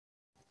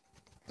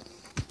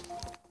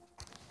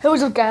Hey,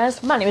 what's up,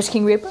 guys? My name is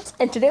King Ripples,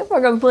 and today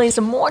we're going to be playing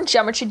some more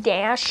Geometry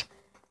Dash,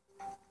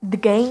 the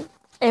game,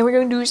 and we're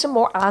going to do some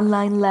more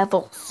online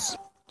levels.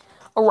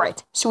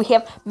 Alright, so we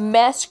have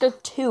Massacre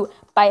 2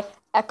 by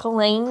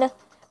Echelane,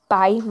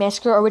 by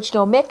Massacre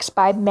Original Mix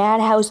by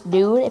Madhouse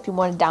Dude. If you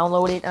want to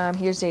download it,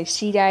 here's a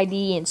seed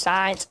ID and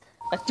size.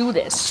 Let's do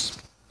this.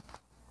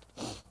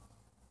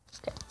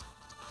 Okay.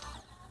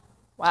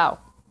 Wow.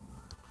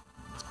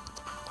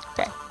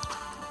 Okay.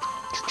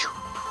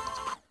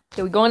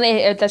 Okay, we go in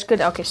the, that's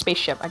good. Okay,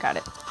 spaceship, I got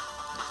it.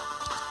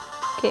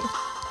 Okay.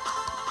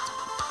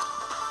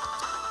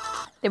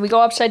 Then we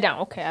go upside down.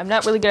 Okay, I'm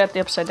not really good at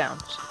the upside down.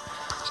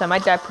 So I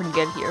might die pretty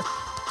good here.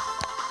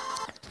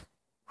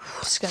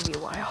 It's gonna be a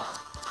while.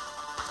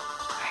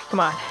 Alright, come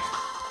on.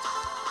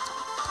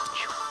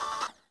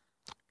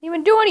 Didn't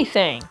even do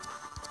anything.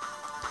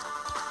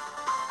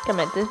 Come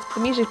on, the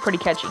music's pretty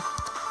catchy.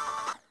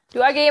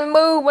 Do I get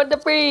move with the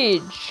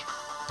bridge?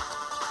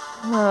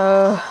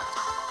 Ooh.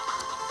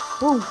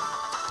 Oh my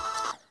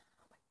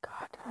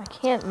god, I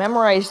can't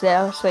memorize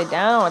that upside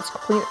down. It's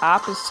complete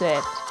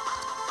opposite.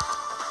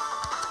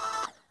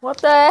 What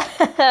the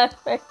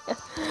heck?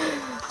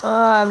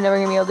 Oh, I'm never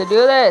gonna be able to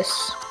do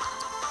this.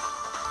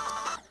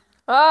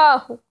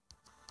 Oh!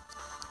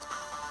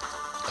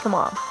 Come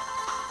on.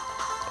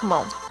 Come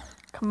on.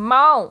 Come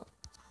on!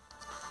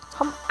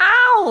 Come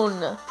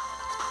on!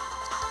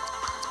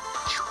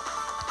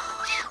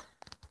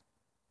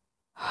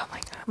 Oh my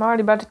god, I'm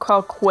already about to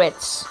call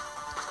quits.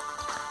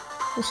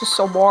 This is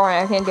so boring,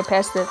 I can't get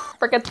past the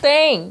frickin'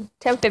 thing!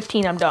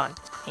 10:15, I'm done.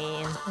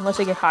 And unless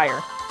I get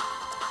higher.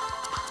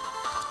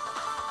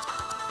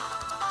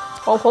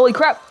 Oh, holy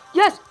crap!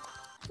 Yes!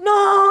 No,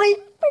 I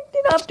picked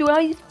it up,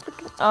 dude.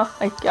 Oh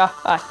my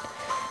god.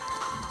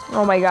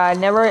 Oh my god,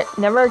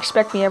 never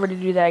expect me ever to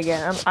do that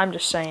again. I'm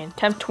just saying.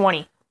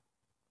 10:20.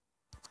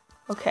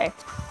 Okay.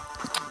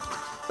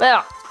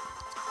 Well.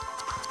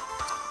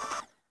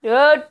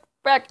 Dude,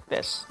 back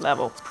this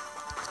level.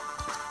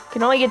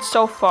 Can only get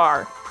so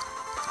far.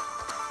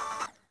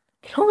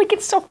 Can only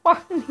get so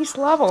far in these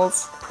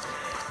levels.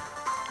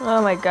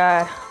 Oh my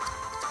god.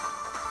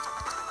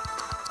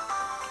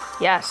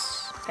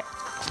 Yes. Okay.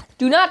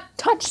 Do not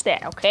touch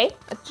that, okay?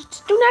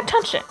 Just do not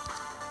touch it.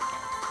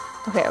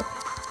 Okay, okay.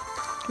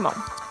 Come on.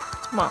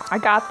 Come on, I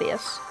got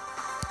this.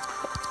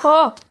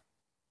 Oh!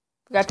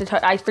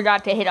 I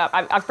forgot to hit up.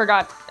 I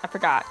forgot.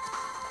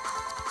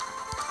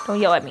 Don't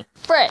yell at me.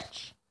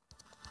 Fridge!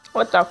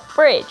 What the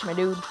fridge, my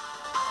dude?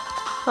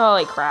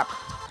 Holy crap.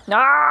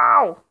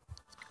 No!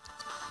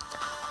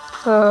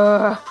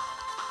 Come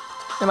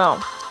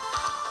on.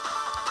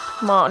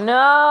 Come on. No!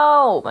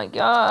 Oh my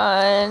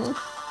god.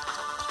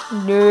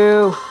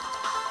 No.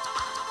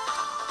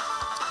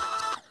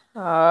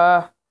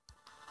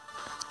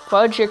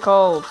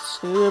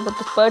 Fudgicles. Dude, what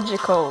the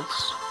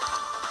fudgicles?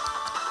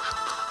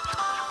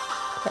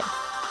 Okay.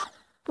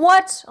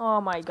 What?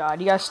 Oh my god,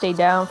 you gotta stay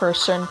down for a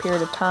certain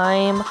period of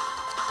time.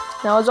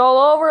 And I was all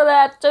over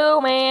that too,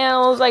 man.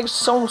 I was like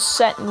so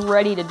set and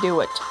ready to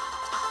do it.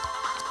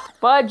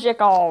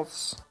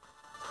 Fudgicles.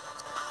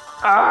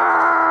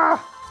 Ah!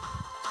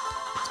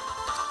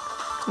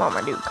 Come on,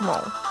 my dude, come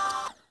on.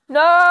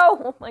 No!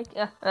 Oh my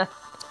god. I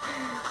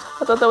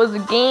thought that was the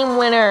game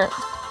winner.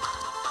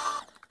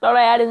 Thought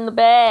I had it in the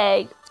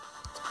bag.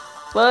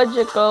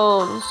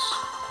 Fudgicles.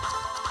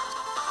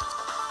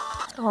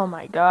 Oh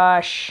my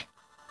gosh.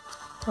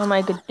 Oh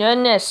my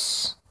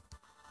goodness.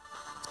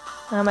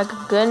 Oh my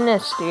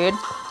goodness, dude.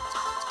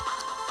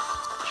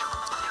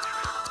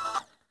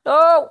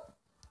 No!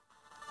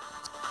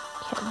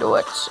 Can't do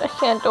it. I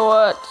can't do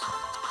it.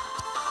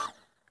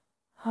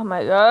 Oh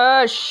my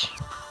gosh.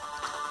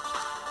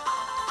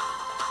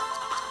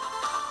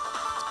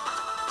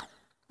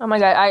 Oh my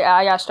god,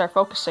 I gotta start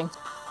focusing.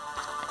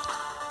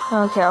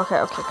 Okay,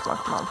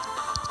 come on.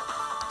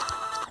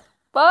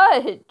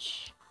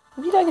 Fudge!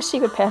 Have you like a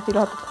secret path you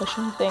don't have to push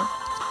anything?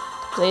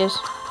 Please?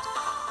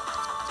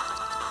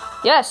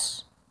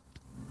 Yes!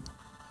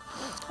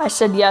 I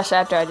said yes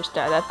after I just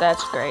died.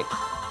 That's great.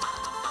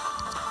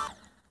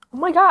 Oh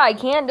my god, I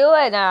can't do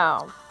it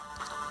now.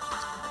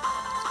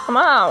 Come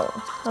on.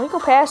 Let me go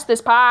past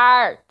this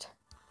part.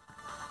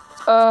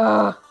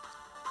 Come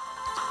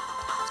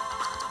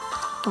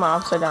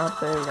on, upside down.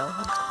 There we go.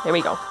 There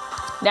we go.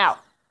 Now.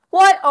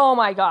 What? Oh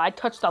my god, I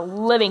touched the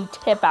living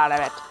tip out of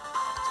it.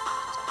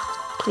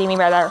 Kidding me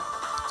right there.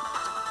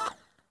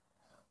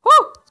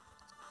 Woo!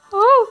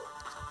 Woo!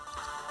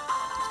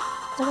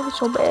 Why are they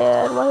so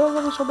bad? Why are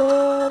they so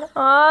bad?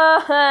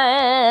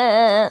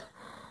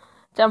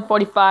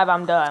 10:45,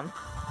 I'm done.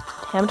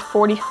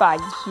 10:45,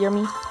 you hear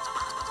me?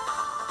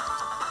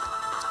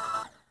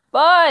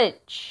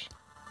 Fudge!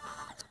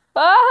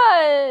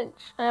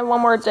 Fudge! I have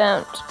one more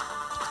attempt.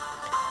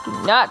 Do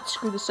not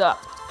screw this up.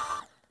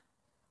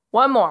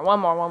 One more.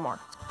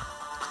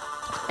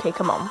 Okay,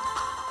 come on.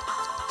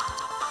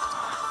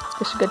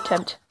 This is a good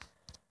attempt.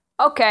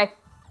 Okay.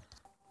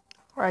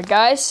 Alright,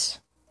 guys.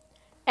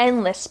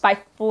 Endless by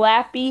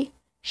Flappy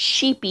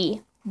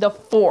Sheepy the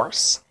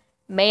Force.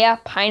 Maya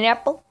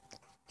Pineapple.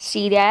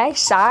 Seed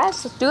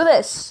size. Let's do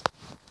this.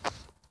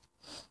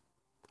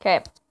 Okay.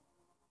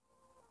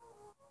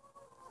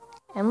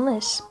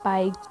 Endless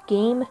by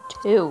game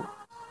 2.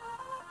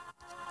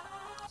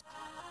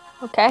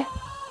 Okay.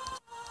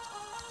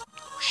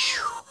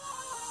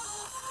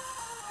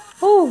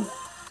 Ooh.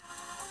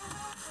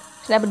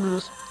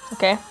 Snap-a-doodles.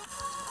 Okay.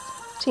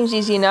 Seems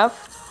easy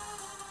enough.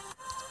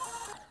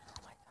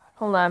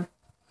 Hold on.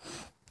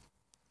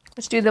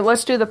 Let's do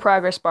the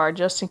progress bar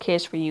just in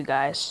case for you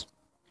guys.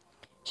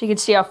 So you can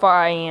see how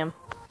far I am.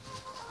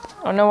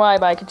 I don't know why,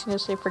 but I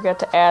continuously forget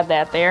to add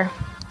that there.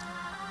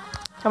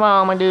 Come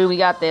on, my dude, we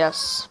got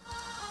this.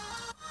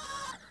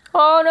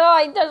 Oh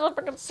no, there's a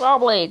freaking saw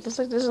blade. This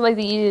is like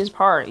the easiest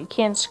part. You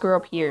can't screw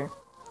up here.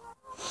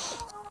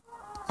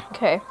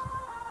 Okay.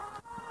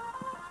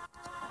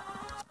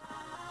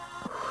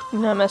 Do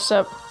not mess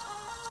up.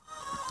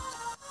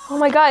 Oh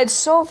my god, it's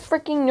so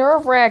freaking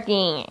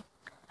nerve-wracking.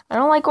 I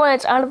don't like when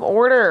it's out of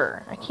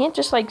order. I can't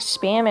just like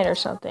spam it or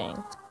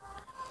something.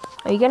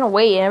 Are you gonna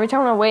wait? Every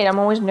time I wait, I'm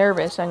always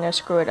nervous I'm gonna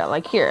screw it up.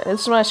 Like here,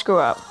 this is when I screw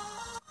up.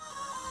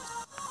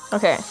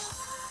 Okay.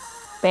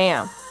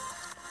 Bam.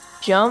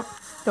 Jump.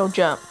 Don't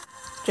jump.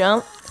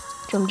 Jump.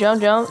 Jump,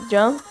 jump, jump,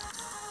 jump.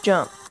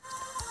 Jump.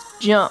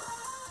 Jump.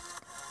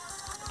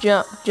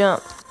 Jump,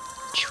 jump.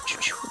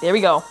 There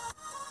we go.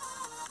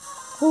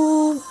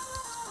 Ooh.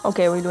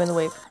 Okay, we're doing the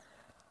wave.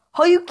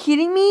 Are you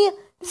kidding me?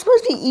 This is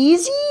supposed to be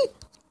easy?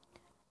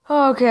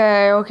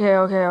 Okay. Okay,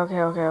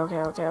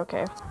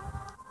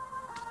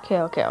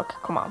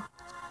 come on.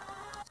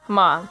 Come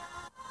on.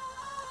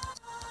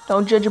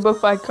 Don't judge a book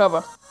by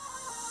cover.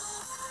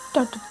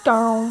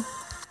 Down.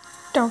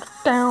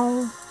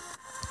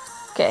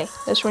 Okay,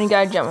 this one you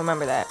gotta jump,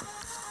 remember that.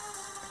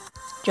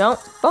 Jump,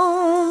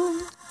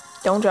 boom.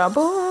 Don't jump,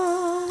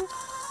 boom.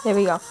 There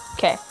we go.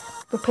 Okay,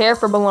 prepare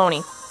for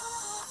baloney.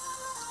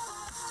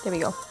 There we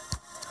go.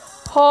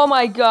 Oh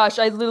my gosh,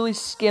 I literally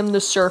skimmed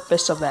the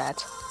surface of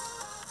that.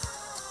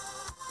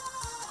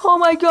 Oh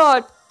my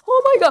god.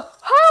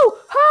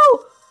 How?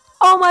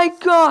 Oh my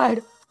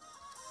god.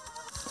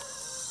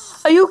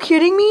 Are you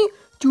kidding me?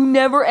 Do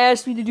never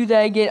ask me to do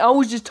that again. I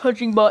was just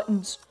touching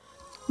buttons.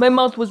 My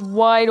mouth was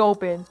wide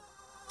open.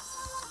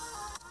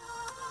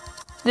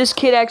 This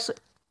kid actually...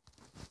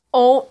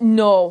 Oh,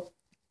 no.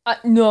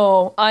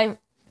 No, I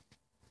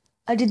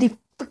did the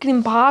freaking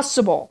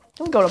impossible.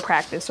 Let me go to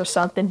practice or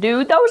something,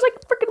 dude. That was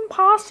like freaking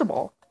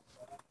impossible.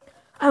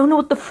 I don't know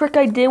what the frick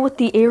I did with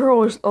the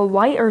arrows, a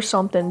light or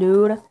something,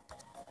 dude.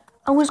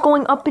 I was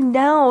going up and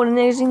down, and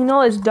as you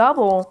know, it's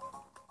double.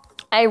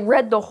 I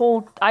read the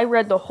whole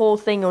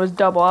thing. It was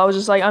double. I was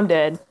just like, I'm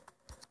dead.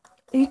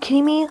 Are you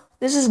kidding me?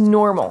 This is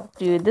normal,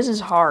 dude. This is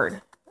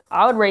hard.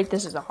 I would rate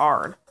this as a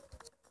hard.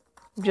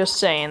 I'm just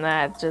saying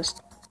that.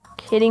 Just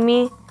kidding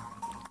me.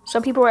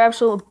 Some people are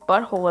absolute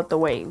butthole at the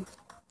wave.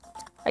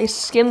 I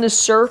skimmed the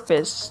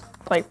surface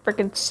like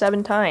freaking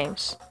 7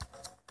 times.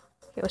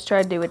 Okay, let's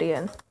try to do it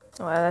again.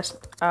 I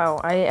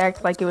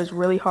act like it was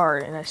really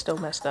hard and I still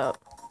messed up.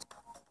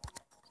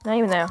 It's not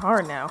even that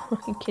hard now.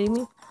 Are you kidding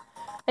me?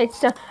 I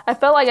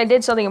felt like I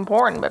did something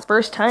important, but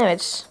first time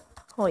it's...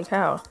 Holy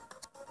cow.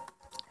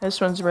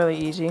 This one's really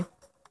easy.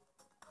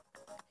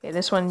 Okay,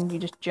 this one you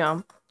just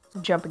jump.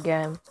 Jump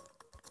again.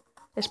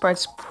 This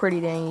part's pretty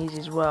dang easy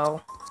as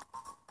well.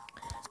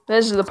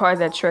 This is the part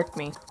that tricked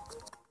me.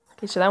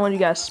 Okay, so that one you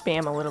gotta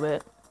spam a little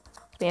bit.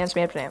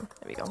 Spam. There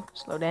we go.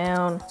 Slow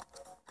down.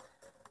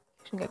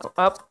 You gotta go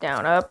up,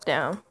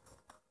 down.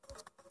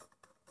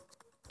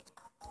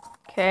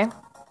 Okay.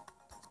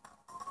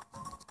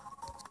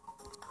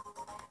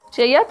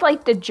 See, you have to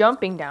like the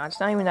jumping down. It's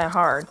not even that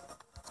hard.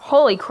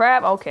 Holy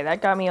crap. Okay,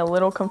 that got me a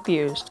little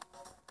confused.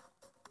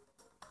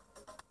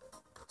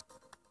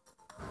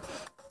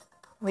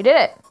 We did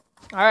it.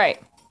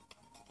 Alright.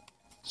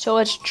 So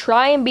let's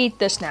try and beat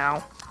this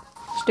now.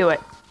 Let's do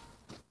it.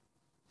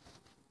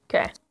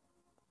 Okay.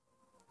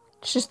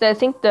 It's just that I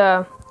think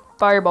the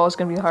fireball is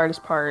going to be the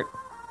hardest part.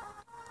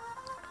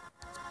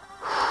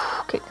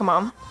 Okay, come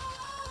on.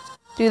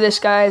 Do this,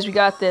 guys. We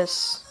got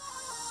this.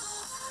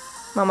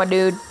 Come on, my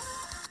dude.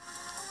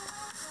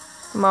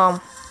 Come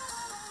on.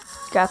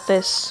 Got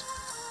this.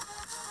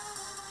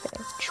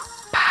 Okay.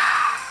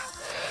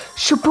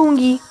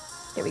 Shaboongi.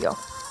 There we go.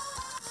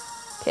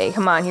 Okay,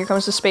 come on. Here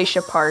comes the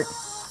spaceship part.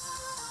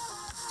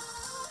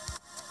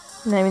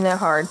 Not even that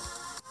hard.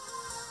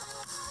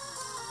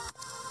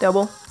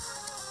 Double.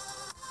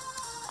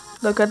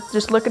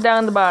 Just look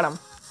down the bottom.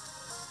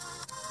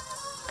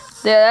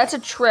 There, that's a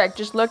trick.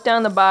 Just look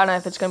down the bottom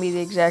if it's gonna be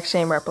the exact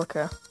same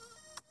replica.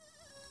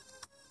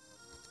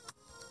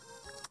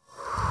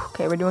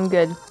 Okay, we're doing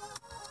good.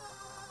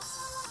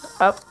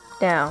 Up,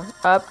 down,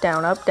 up,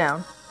 down, up,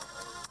 down.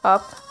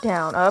 Up,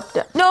 down, up,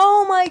 down.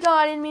 No, my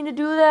god, I didn't mean to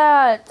do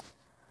that.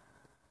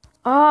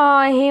 Oh,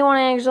 I hate when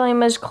I accidentally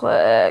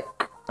misclick.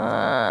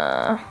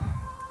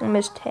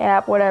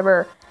 Mistap,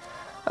 whatever.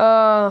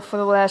 For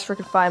the last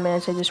freaking 5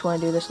 minutes, I just want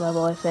to do this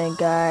level, I think,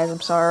 guys.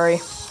 I'm sorry.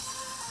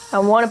 I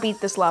want to beat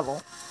this level.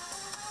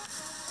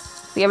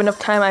 If we have enough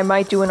time, I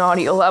might do an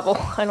audio level.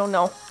 I don't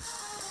know.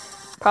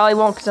 Probably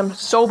won't, because I'm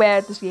so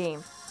bad at this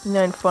game.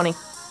 Not funny.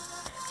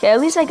 Okay, at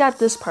least I got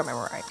this part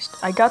memorized.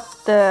 I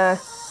got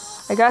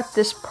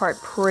this part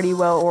pretty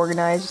well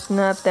organized. It's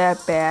not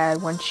that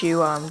bad once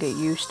you get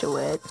used to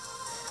it.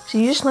 So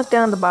you just look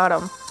down at the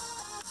bottom.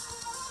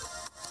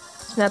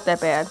 It's not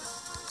that bad.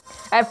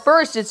 At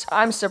first,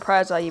 I'm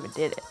surprised I even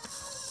did it.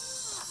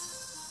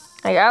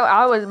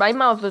 Like my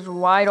mouth was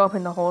wide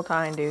open the whole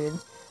time, dude.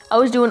 I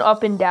was doing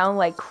up and down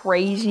like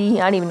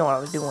crazy. I didn't even know what I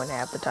was doing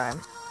half the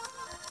time.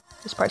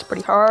 This part's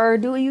pretty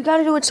hard, dude. You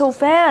gotta do it so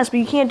fast, but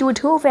you can't do it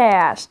too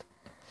fast.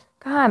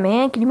 God,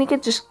 man, can you make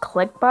it just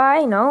click by?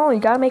 No, you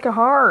gotta make it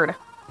hard.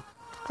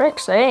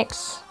 Frick's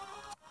sakes.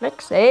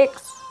 Frick's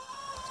sakes.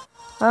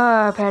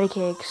 Ah, patty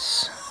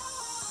cakes.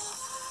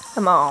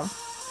 Come on.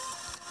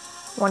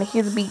 Wanna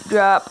hear the beat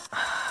drop?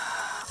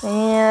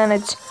 Man, I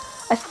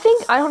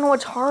don't know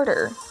what's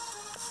harder.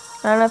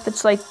 I don't know if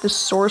it's like the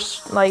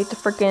source, like the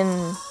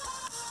freaking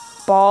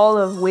ball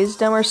of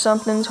wisdom or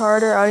something's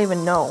harder. I don't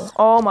even know.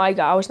 Oh my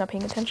god, I was not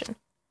paying attention.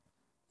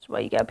 That's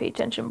why you gotta pay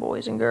attention,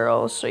 boys and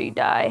girls, so you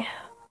die.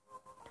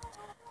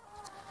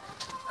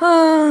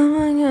 Oh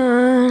my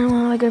god,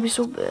 well, I gotta be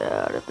so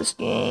bad at this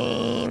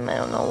game. I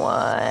don't know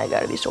why I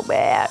gotta be so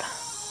bad.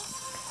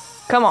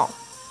 Come on.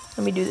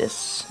 Let me do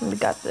this. I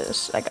got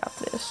this. I got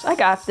this. I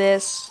got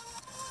this.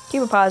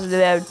 Keep a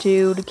positive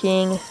attitude,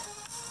 king.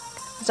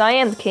 Because I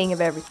am the king of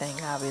everything,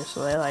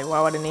 obviously. Like,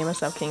 why would I name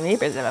myself King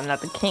Reapers if I'm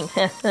not the king?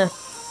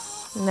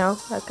 No?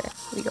 Okay.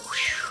 Here we go.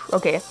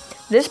 Okay.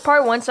 This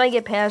part, once I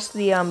get past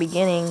the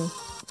beginning,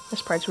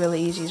 this part's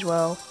really easy as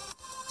well.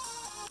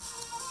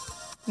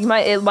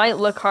 It might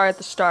look hard at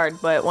the start,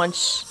 but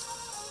once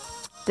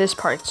this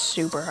part's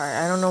super hard.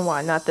 I don't know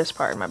why. Not this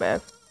part, my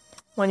bad.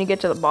 When you get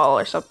to the ball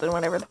or something,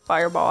 whatever, the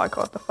fireball, I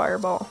call it the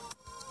fireball.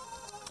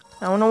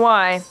 I don't know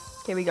why.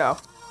 Here we go.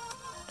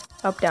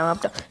 Up, down,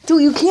 up, down.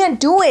 Dude, you can't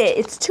do it.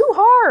 It's too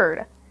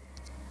hard.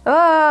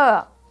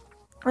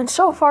 I'm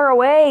so far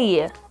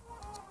away.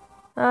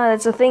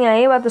 That's the thing I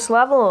hate about this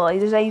level.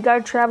 Is that you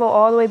gotta travel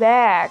all the way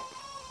back.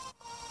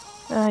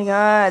 Oh my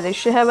god, they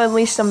should have at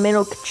least a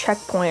middle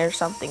checkpoint or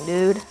something,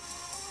 dude.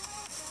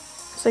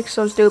 It's like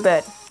so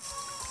stupid.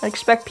 I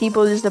expect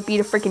people just to beat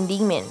a freaking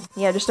demon.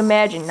 Yeah, just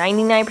imagine,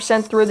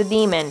 99% through the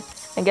demon,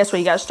 and guess what,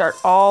 you gotta start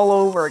all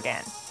over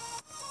again.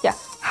 Yeah,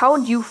 how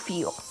would you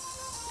feel?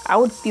 I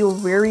would feel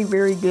very,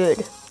 very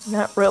good.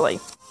 Not really.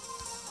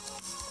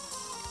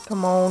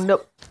 Come on,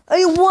 nope.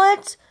 Hey,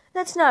 what?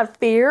 That's not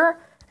fair.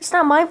 It's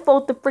not my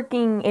fault the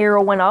freaking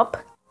arrow went up.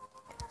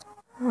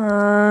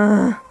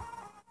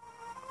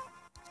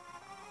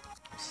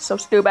 So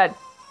stupid.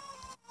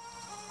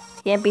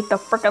 Can't beat the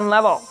freaking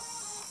level.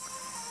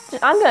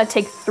 I'm gonna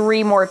take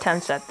 3 more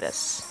attempts at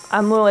this.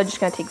 I'm literally just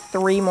gonna take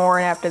 3 more,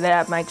 and after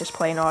that, I might just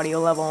play an audio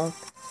level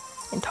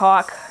and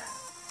talk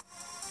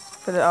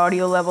for the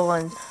audio level,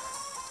 and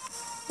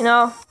you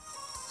know,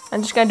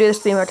 I'm just gonna do this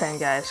 3 more times,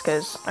 guys,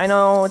 because I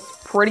know it's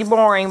pretty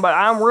boring, but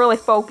I'm really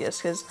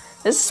focused, because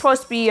this is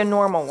supposed to be a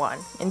normal one,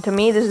 and to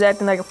me, this is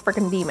acting like a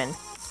freaking demon.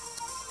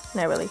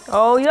 Not really.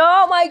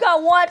 Oh my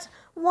god, what?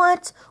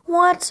 What?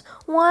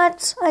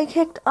 I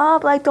kicked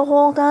up like the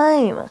whole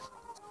time.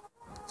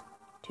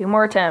 2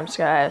 more attempts,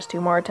 guys. 2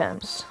 more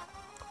attempts.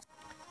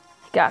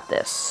 I got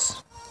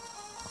this.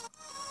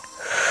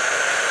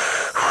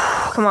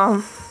 Come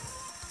on.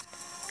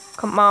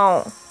 Come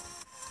on.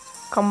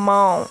 Come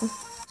on.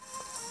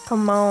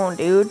 Come on,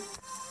 dude.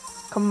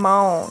 Come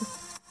on.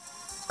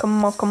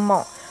 Come on, come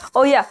on.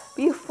 Oh yeah,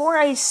 before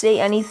I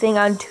say anything,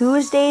 on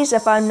Tuesdays,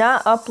 if I'm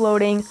not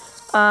uploading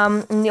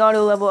in the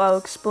audio level, I'll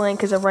explain,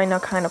 because I'm right now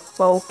kind of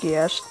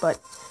focused, but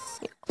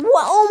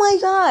what? Oh my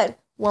god!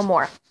 1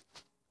 more.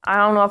 I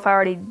don't know if I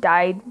already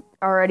died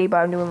already, but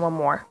I'm doing 1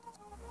 more.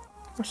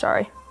 I'm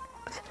sorry.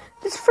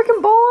 This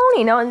freaking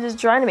baloney, now I'm just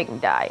trying to make me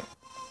die.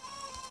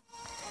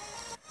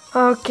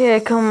 Okay,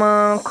 come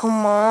on,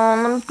 come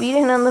on. I'm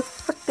beating on the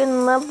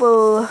freaking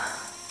level.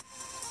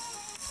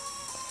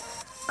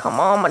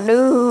 Come on, my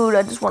dude.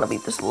 I just want to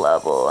beat this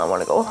level. I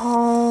want to go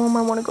home.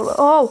 I want to go.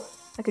 Oh,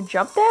 I could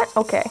jump that?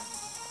 Okay.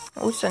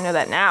 At least I know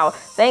that now.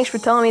 Thanks for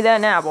telling me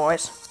that now,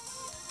 boys.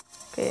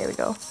 Okay, here we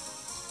go.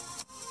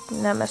 Did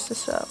not mess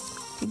this up.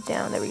 Keep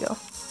down. There we go.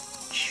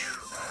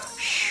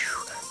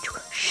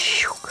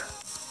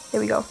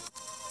 There we go.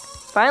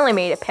 Finally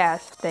made it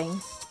past the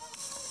thing.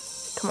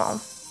 Come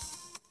on.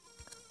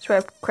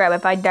 Swear crap,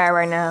 if I die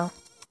right now.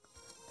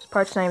 This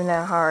part's not even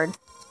that hard.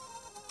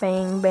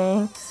 Bang,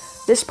 bang.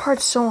 This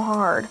part's so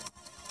hard.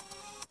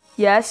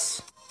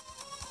 Yes.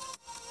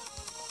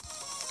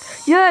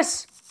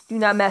 Yes! Do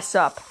not mess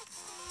up.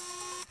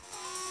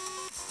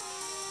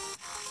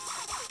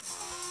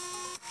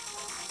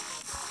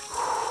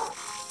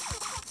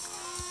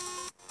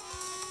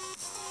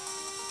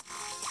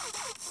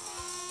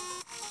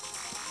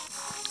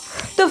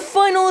 The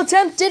final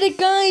attempt did it,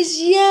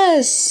 guys!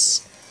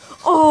 Yes!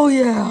 Oh,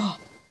 yeah!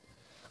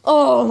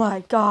 Oh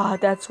my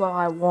god, that's what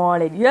I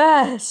wanted.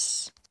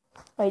 Yes!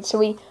 Alright, so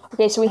we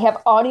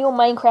have Audio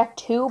Minecraft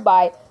 2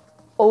 by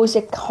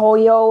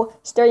Ozikoyo,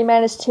 Stereo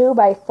Madness 2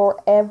 by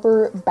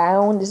Forever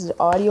Bound. This is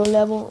audio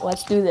level.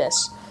 Let's do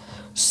this.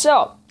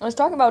 So, let's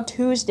talk about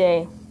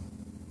Tuesday.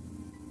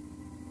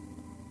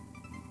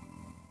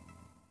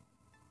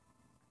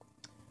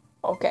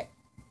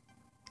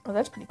 Oh,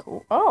 that's pretty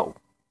cool. Oh.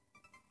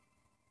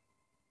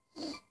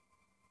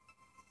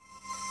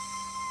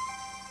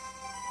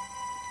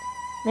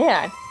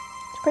 Man,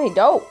 it's pretty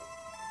dope.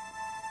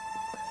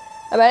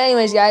 But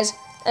anyways, guys,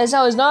 as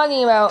I was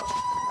talking about,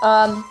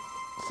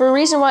 for a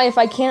reason why if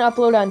I can't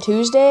upload on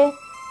Tuesday,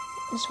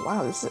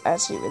 wow, this is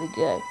actually really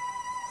good.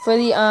 For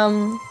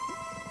the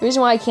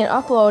reason why I can't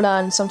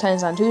upload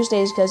sometimes on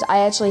Tuesdays, because I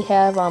actually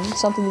have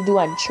something to do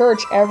on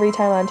church every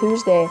time on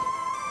Tuesday.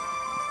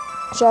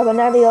 So if I'm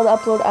not able to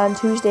upload on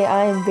Tuesday,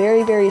 I am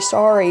very, very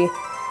sorry.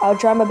 I'll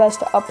try my best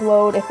to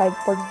upload if I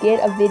forget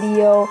a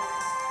video.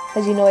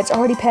 Because, you know, it's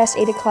already past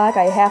 8 o'clock.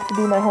 I have to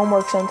do my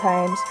homework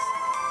sometimes.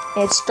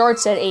 And it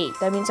starts at 8.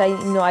 That means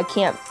I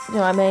can't,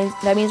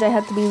 that means I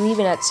have to be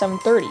leaving at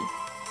 7:30.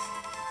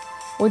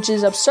 Which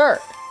is absurd.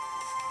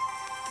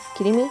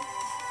 Kidding me?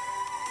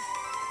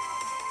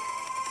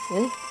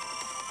 Really?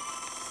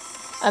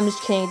 I'm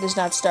just kidding. It does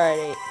not start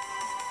at 8.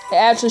 It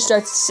actually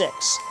starts at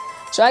 6.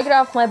 So I get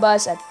off my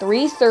bus at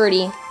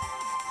 3:30.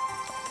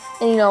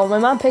 And, you know, my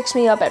mom picks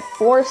me up at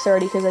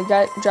 4:30 because I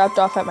got dropped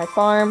off at my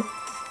farm.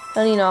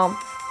 And, you know,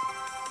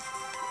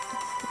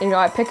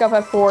 I pick up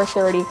at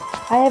 4:30.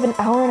 I have an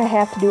hour and a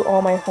half to do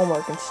all my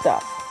homework and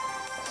stuff.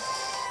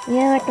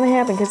 Yeah, not gonna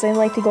happen because I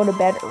like to go to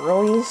bed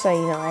early, so,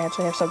 you know, I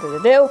actually have something to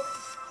do.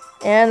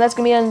 And that's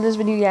gonna be the end of this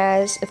video,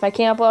 guys. If I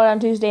can't upload on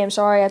Tuesday, I'm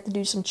sorry. I have to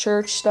do some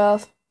church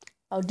stuff.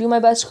 I'll do my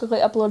best to quickly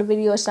upload a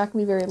video. It's not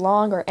gonna be very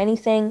long or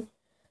anything.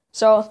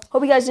 So,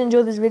 hope you guys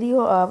enjoyed this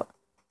video of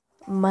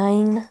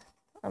mine.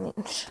 I'm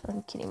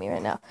kidding me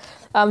right now.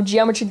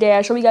 Geometry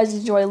Dash. Hope you guys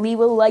enjoy. Leave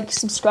a like,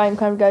 subscribe,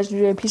 comment, guys.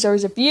 Peace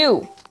out if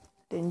you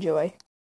did enjoy.